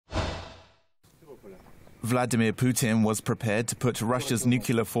Vladimir Putin was prepared to put Russia's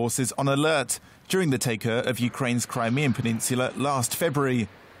nuclear forces on alert during the takeover of Ukraine's Crimean Peninsula last February.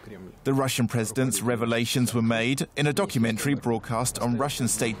 The Russian president's revelations were made in a documentary broadcast on Russian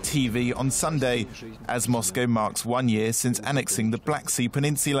state TV on Sunday, as Moscow marks 1 year since annexing the Black Sea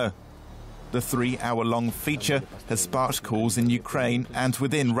Peninsula. The 3-hour-long feature has sparked calls in Ukraine and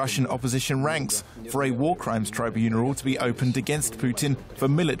within Russian opposition ranks for a war crimes tribunal to be opened against Putin for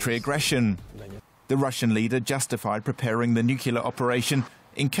military aggression. The Russian leader justified preparing the nuclear operation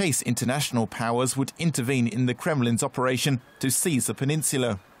in case international powers would intervene in the Kremlin's operation to seize the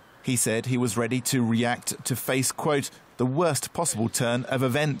peninsula. He said he was ready to react to face, quote, the worst possible turn of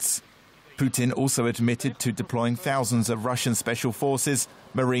events. Putin also admitted to deploying thousands of Russian special forces,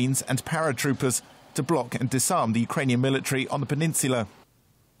 Marines and paratroopers to block and disarm the Ukrainian military on the peninsula.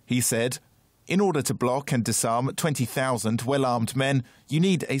 He said, in order to block and disarm 20,000 well-armed men, you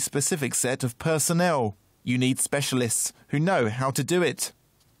need a specific set of personnel. You need specialists who know how to do it.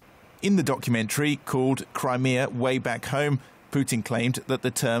 In the documentary called Crimea Way Back Home, Putin claimed that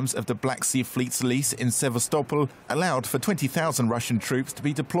the terms of the Black Sea Fleet's lease in Sevastopol allowed for 20,000 Russian troops to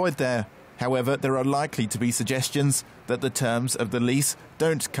be deployed there. However, there are likely to be suggestions that the terms of the lease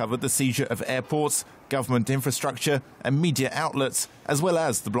don't cover the seizure of airports, government infrastructure and media outlets, as well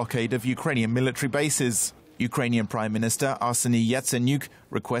as the blockade of Ukrainian military bases. Ukrainian Prime Minister Arseniy Yatsenyuk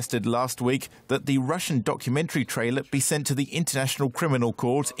requested last week that the Russian documentary trailer be sent to the International Criminal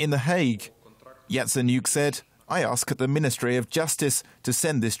Court in The Hague. Yatsenyuk said, I ask the Ministry of Justice to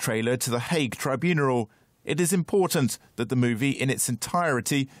send this trailer to the Hague Tribunal. It is important that the movie in its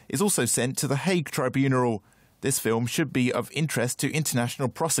entirety is also sent to the Hague Tribunal. This film should be of interest to international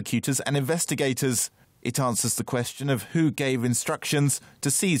prosecutors and investigators. It answers the question of who gave instructions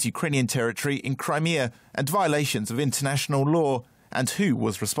to seize Ukrainian territory in Crimea and violations of international law, and who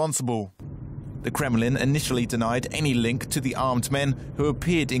was responsible. The Kremlin initially denied any link to the armed men who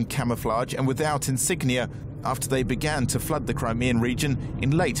appeared in camouflage and without insignia after they began to flood the Crimean region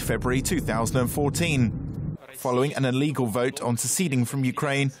in late February 2014. Following an illegal vote on seceding from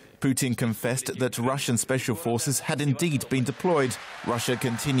Ukraine, Putin confessed that Russian special forces had indeed been deployed. Russia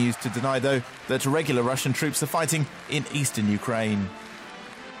continues to deny, though, that regular Russian troops are fighting in eastern Ukraine.